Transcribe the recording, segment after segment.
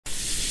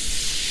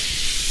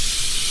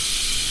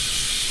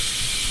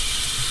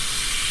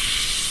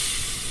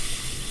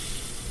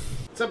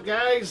What's up,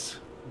 guys?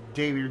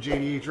 Dave here,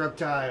 JDH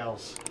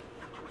Reptiles.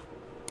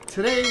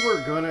 Today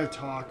we're gonna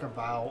talk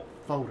about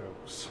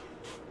photos.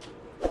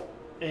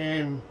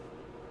 And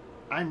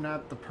I'm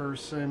not the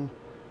person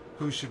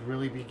who should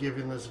really be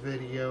giving this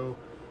video,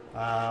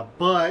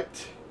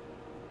 but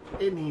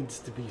it needs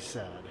to be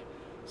said.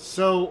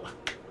 So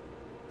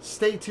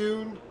stay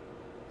tuned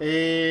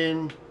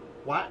and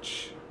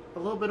watch a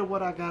little bit of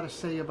what I gotta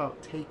say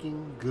about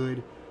taking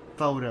good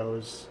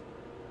photos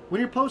when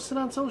you're posting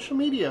on social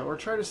media or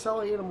try to sell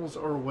animals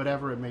or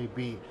whatever it may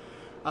be.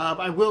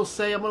 I will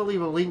say I'm going to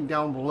leave a link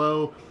down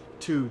below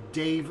to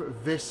Dave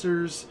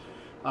Vissers'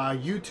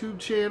 YouTube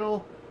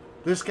channel.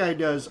 This guy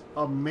does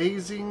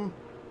amazing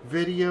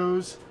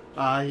videos.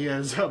 He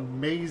has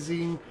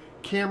amazing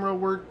camera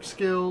work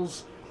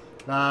skills.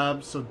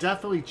 So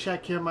definitely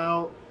check him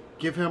out.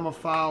 Give him a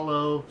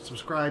follow.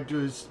 Subscribe to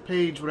his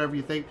page, whatever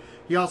you think.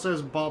 He also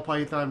has ball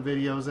python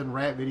videos and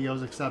rat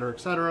videos, etc.,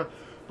 etc.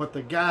 But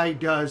the guy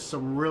does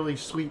some really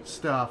sweet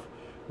stuff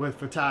with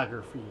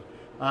photography.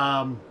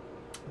 But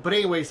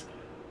anyways,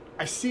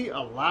 I see a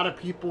lot of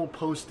people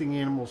posting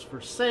animals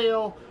for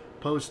sale,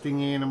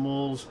 posting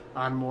animals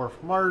on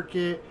Morph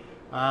Market,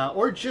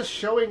 or just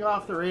showing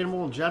off their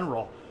animal in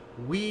general.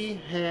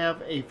 We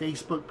have a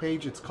Facebook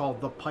page. It's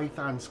called The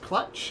Python's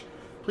Clutch.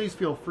 Please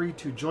feel free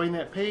to join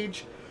that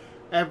page.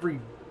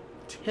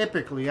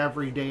 Typically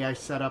every day I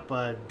set up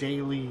a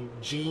daily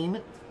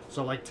gene.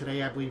 So like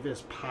today I believe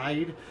is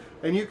pied.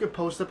 And you can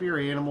post up your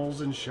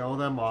animals and show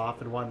them off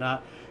and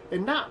whatnot.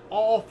 And not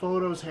all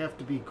photos have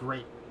to be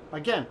great.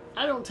 Again,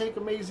 I don't take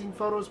amazing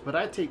photos, but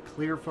I take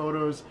clear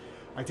photos.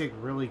 I take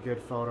really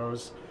good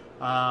photos.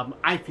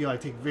 I feel I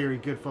take very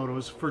good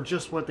photos for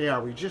just what they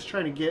are. We're just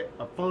trying to get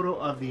a photo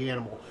of the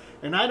animal.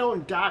 And I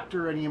don't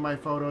doctor any of my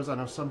photos. I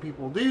know some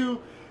people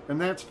do, and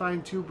that's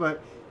fine too.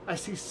 But I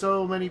see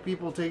so many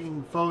people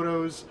taking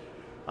photos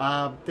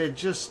that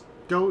just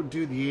don't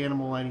do the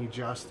animal any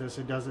justice.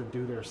 It doesn't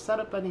do their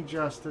setup any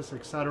justice,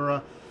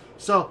 etc.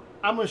 So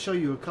I'm going to show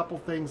you a couple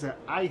things that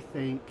I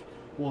think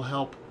will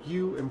help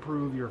you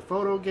improve your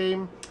photo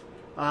game.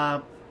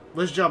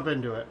 Let's jump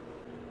into it.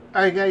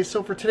 Alright guys,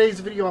 so for today's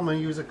video I'm going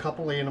to use a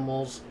couple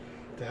animals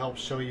to help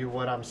show you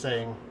what I'm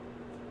saying.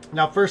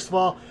 Now first of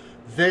all,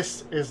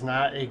 this is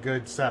not a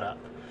good setup.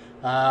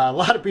 A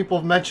lot of people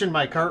have mentioned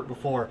my cart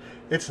before.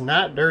 It's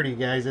not dirty,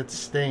 guys. It's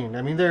stained.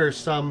 I mean, there's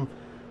some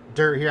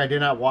dirt here. I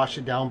did not wash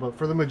it down, but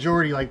for the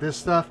majority, like this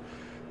stuff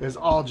is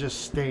all just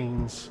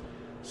stains.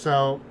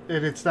 So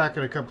it's not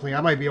going to come clean.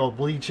 I might be able to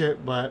bleach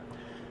it, but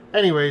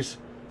anyways,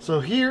 so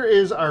here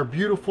is our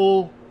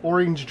beautiful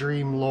Orange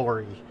Dream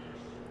Lori.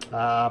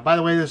 By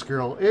the way, this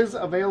girl is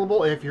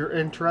available if you're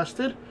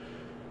interested.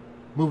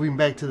 Moving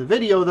back to the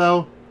video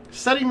though,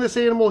 setting this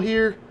animal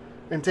here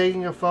and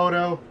taking a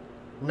photo,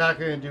 not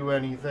going to do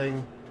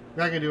anything,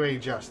 not going to do any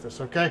justice,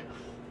 okay?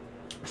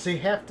 So you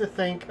have to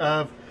think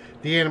of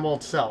the animal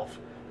itself.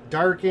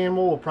 Dark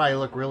animal will probably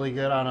look really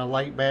good on a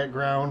light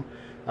background.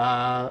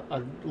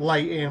 A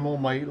light animal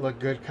might look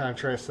good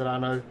contrasted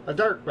on a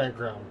dark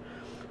background.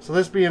 So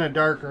this being a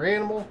darker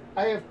animal,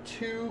 I have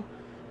two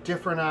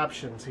different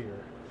options here.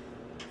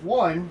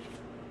 One,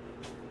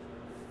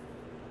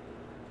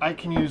 I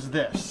can use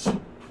this.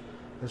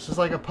 This is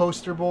like a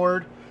poster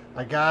board.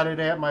 I got it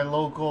at my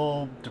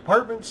local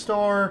department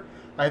store.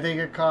 I think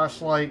it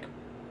costs like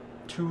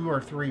 $2 or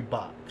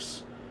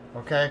 $3.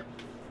 Okay?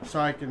 So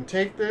I can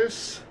take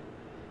this,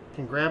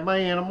 can grab my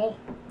animal,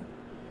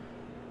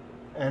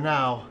 and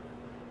now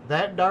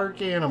that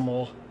dark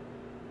animal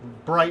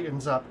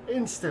brightens up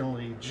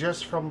instantly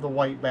just from the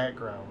white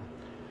background.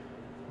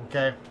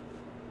 Okay?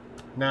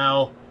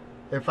 Now,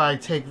 if I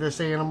take this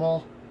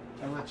animal,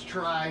 and let's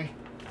try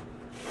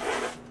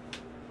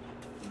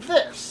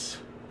this,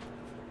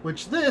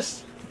 which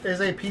this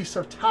is a piece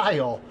of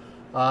tile,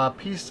 a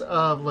piece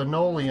of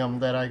linoleum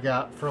that I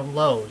got from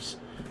Lowe's.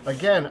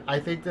 Again, I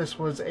think this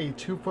was a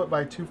 2-foot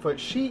by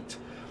 2-foot sheet,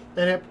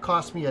 and it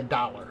cost me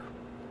 $1.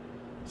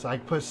 So I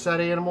put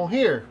said animal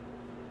here.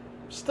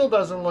 Still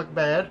doesn't look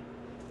bad.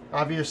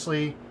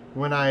 Obviously,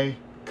 when I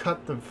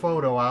cut the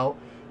photo out,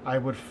 I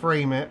would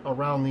frame it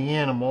around the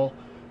animal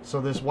so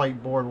this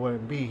white board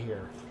wouldn't be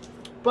here.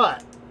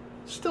 But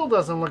still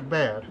doesn't look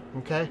bad,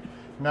 okay?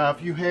 Now,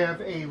 if you have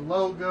a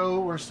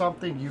logo or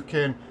something, you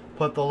can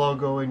put the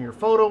logo in your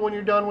photo when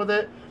you're done with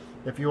it.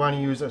 If you want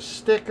to use a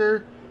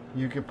sticker,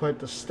 you can put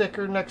the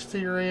sticker next to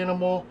your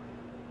animal.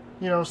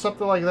 You know,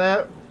 something like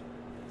that.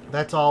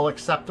 That's all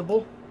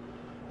acceptable.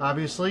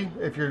 Obviously,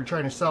 if you're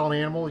trying to sell an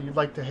animal, you'd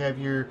like to have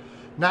your,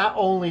 not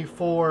only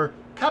for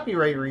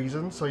copyright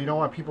reasons, so you don't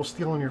want people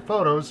stealing your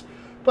photos,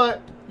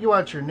 but you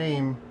want your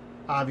name,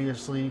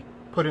 obviously,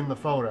 put in the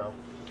photo.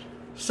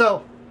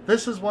 So,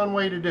 this is one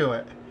way to do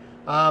it.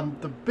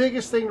 The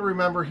biggest thing to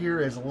remember here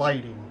is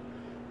lighting.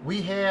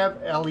 We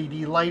have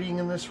LED lighting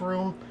in this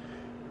room.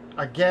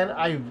 Again,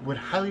 I would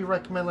highly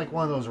recommend like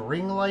one of those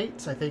ring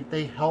lights. I think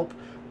they help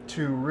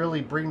to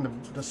really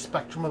bring the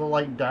spectrum of the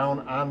light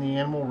down on the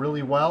animal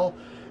really well.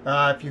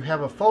 If you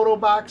have a photo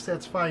box,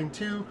 that's fine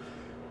too.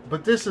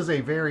 But this is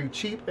a very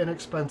cheap,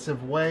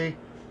 inexpensive way.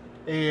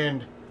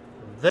 And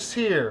This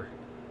here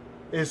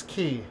is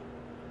key.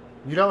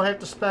 You don't have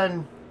to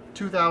spend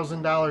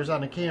 $2,000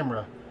 on a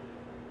camera.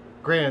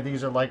 Granted,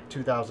 these are like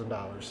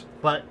 $2,000,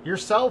 but your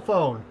cell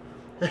phone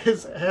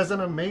has an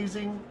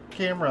amazing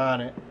camera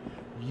on it.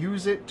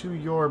 Use it to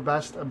your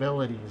best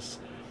abilities.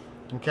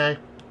 Okay,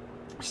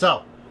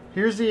 so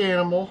here's the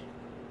animal.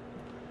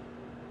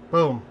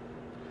 Boom.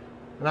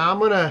 Now I'm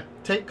gonna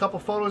take a couple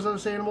photos of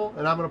this animal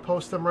and I'm gonna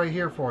post them right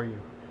here for you.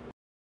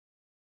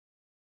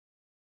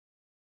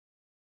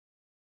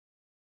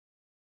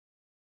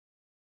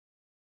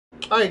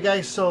 Alright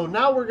guys, so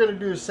now we're going to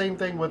do the same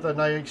thing with a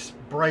nice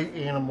bright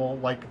animal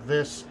like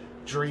this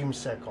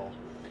dreamsicle.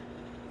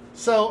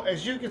 So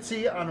as you can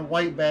see on a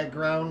white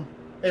background,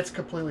 it's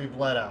completely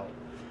bled out.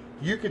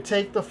 You could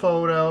take the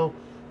photo,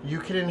 you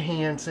could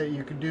enhance it,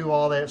 you could do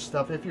all that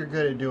stuff if you're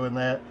good at doing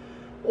that.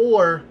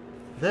 Or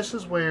this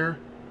is where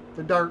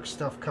the dark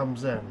stuff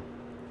comes in.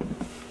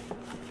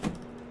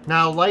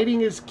 Now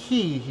lighting is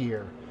key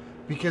here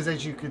because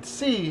as you can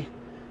see,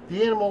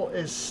 the animal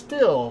is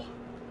still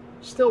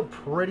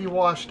pretty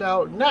washed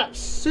out. Not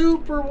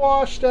super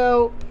washed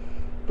out,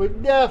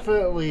 but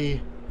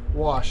definitely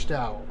washed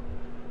out.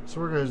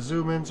 So we're going to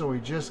zoom in so we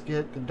just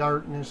get the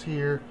darkness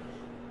here.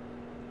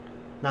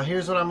 Now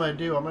here's what I'm going to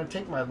do. I'm going to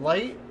take my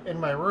light in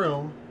my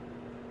room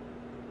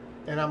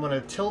and I'm going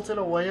to tilt it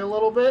away a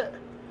little bit.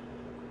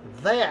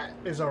 That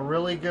is a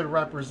really good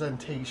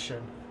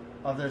representation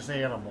of this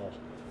animal.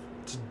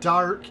 It's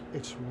dark,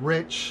 it's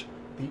rich,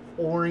 the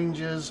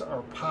oranges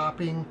are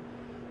popping.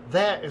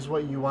 That is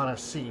what you want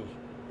to see.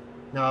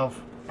 Now,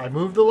 I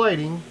moved the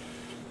lighting,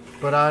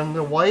 but on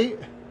the white,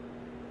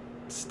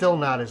 it's still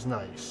not as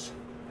nice.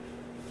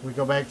 We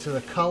go back to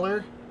the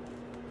color.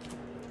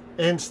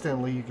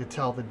 Instantly, you could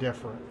tell the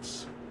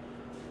difference.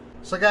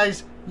 So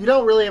guys, you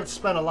don't really have to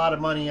spend a lot of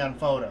money on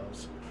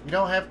photos. You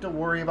don't have to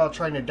worry about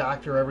trying to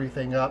doctor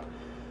everything up.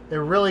 It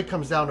really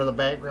comes down to the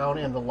background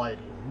and the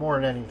lighting,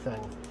 more than anything.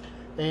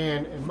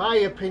 And in my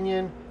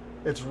opinion,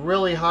 it's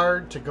really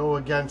hard to go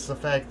against the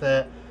fact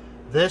that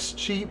this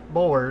cheap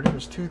board,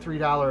 this $2,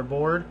 $3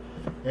 board,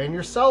 and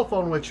your cell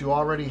phone, which you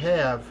already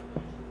have,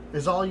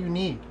 is all you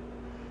need.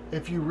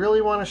 If you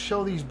really want to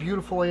show these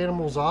beautiful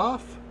animals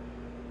off,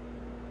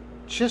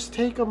 just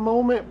take a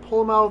moment, pull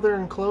them out of their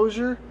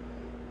enclosure.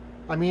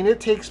 I mean, it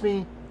takes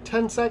me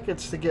 10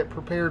 seconds to get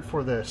prepared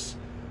for this.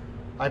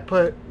 I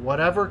put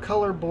whatever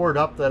color board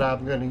up that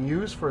I'm going to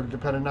use for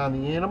depending on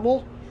the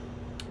animal,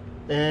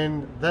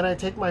 and then I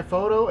take my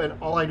photo and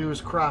all I do is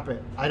crop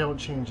it. I don't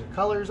change the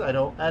colors, I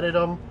don't edit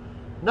them.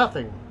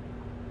 Nothing.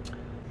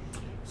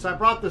 So I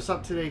brought this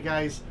up today,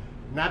 guys,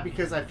 not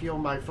because I feel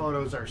my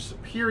photos are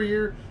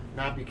superior,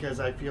 not because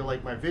I feel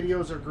like my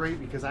videos are great,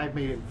 because I've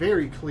made it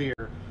very clear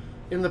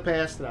in the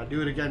past, and I'll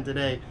do it again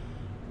today.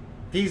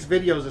 These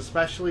videos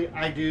especially,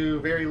 I do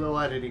very little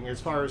editing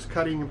as far as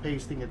cutting and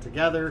pasting it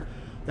together.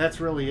 That's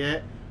really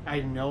it.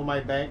 I know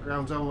my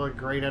backgrounds don't look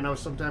great. I know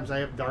sometimes I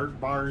have dark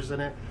bars in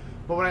it.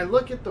 But when I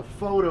look at the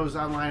photos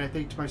online, I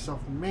think to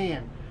myself,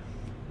 man,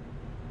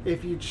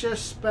 if you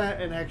just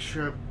spent an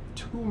extra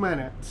 2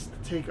 minutes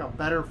to take a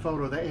better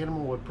photo, the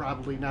animal would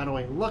probably not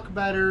only look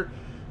better,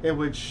 it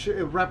would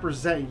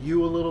represent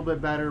you a little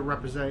bit better,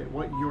 represent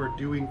what you are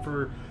doing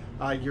for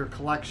your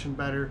collection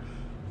better.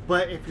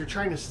 But if you're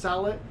trying to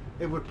sell it,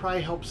 it would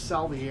probably help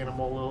sell the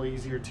animal a little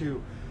easier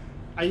too.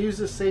 I use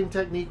the same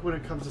technique when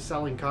it comes to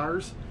selling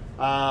cars.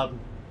 I've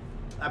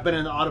been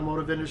in the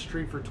automotive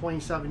industry for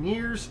 27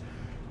 years,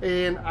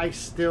 and I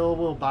still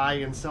will buy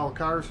and sell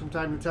cars from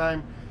time to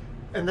time.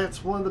 And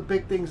that's one of the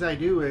big things I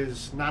do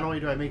is not only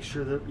do I make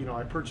sure that,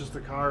 I purchase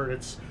the car and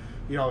it's,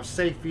 a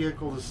safe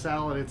vehicle to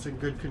sell and it's in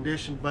good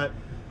condition, but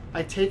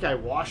I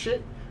wash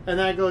it, and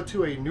then I go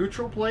to a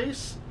neutral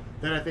place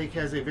that I think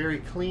has a very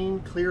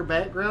clean, clear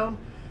background,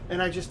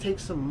 and I just take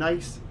some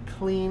nice,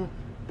 clean,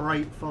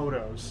 bright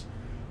photos.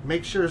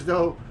 Make sure as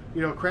though,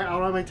 I don't know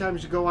how many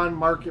times you go on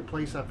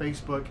Marketplace on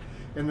Facebook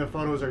and the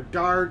photos are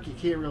dark, you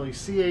can't really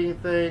see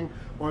anything,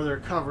 or they're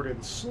covered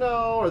in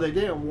snow, or they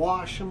didn't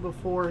wash them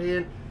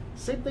beforehand.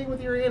 Same thing with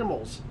your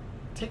animals.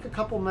 Take a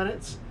couple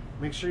minutes,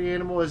 make sure the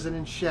animal isn't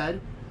in shed,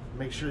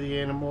 make sure the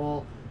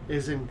animal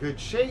is in good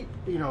shape,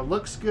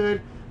 looks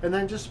good, and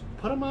then just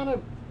put them on a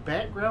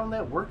background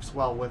that works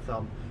well with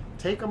them.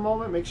 Take a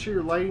moment, make sure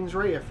your lighting's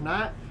right. If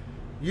not,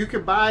 you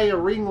could buy a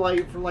ring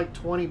light for like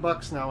 20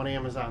 bucks now on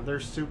Amazon. They're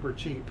super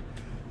cheap.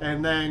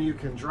 And then you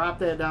can drop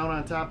that down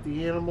on top of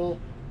the animal,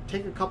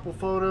 take a couple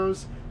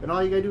photos, and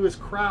all you gotta do is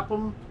crop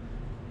them,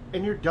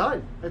 and you're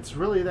done. It's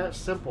really that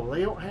simple.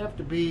 They don't have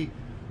to be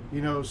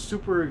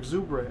super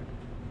exuberant.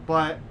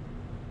 But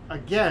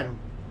again,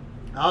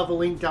 I'll have a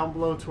link down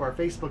below to our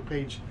Facebook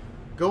page.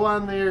 Go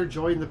on there,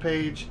 join the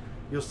page.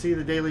 You'll see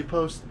the daily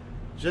post.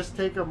 Just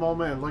take a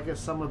moment and look at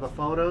some of the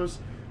photos.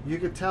 You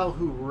can tell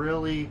who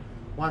really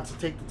wants to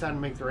take the time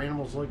to make their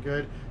animals look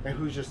good and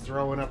who's just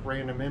throwing up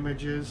random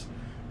images.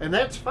 And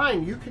that's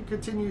fine. You can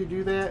continue to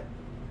do that.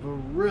 But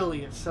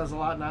really, it says a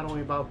lot not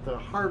only about the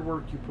hard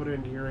work you put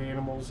into your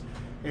animals,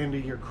 into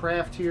your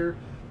craft here,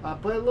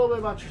 but a little bit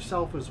about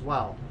yourself as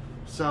well.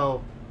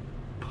 So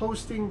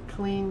posting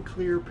clean,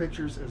 clear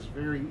pictures is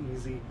very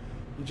easy.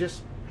 You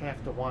just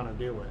have to want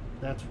to do it.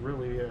 That's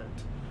really it.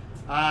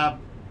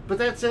 But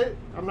that's it.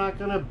 I'm not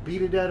going to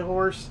beat a dead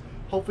horse.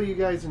 Hopefully you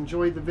guys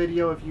enjoyed the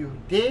video. If you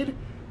did,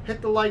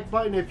 hit the like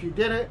button. If you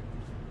didn't,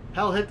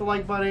 hell, hit the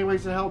like button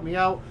anyways to help me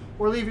out.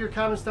 Or leave your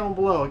comments down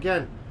below.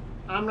 Again,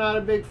 I'm not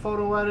a big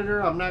photo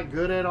editor. I'm not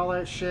good at all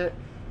that shit.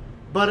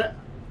 But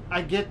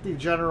I get the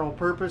general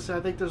purpose. I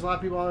think there's a lot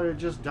of people out there that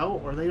just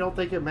don't, or they don't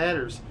think it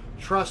matters.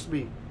 Trust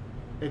me,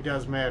 it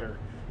does matter.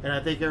 And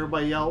I think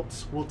everybody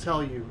else will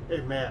tell you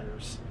it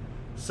matters.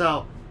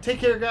 So, take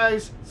care,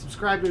 guys.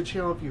 Subscribe to the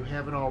channel if you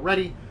haven't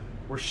already.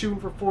 We're shooting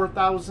for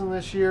 4,000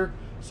 this year,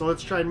 so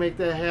let's try and make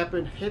that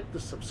happen. Hit the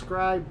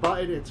subscribe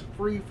button. It's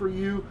free for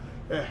you.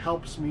 It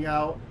helps me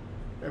out.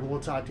 And we'll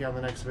talk to you on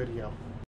the next video.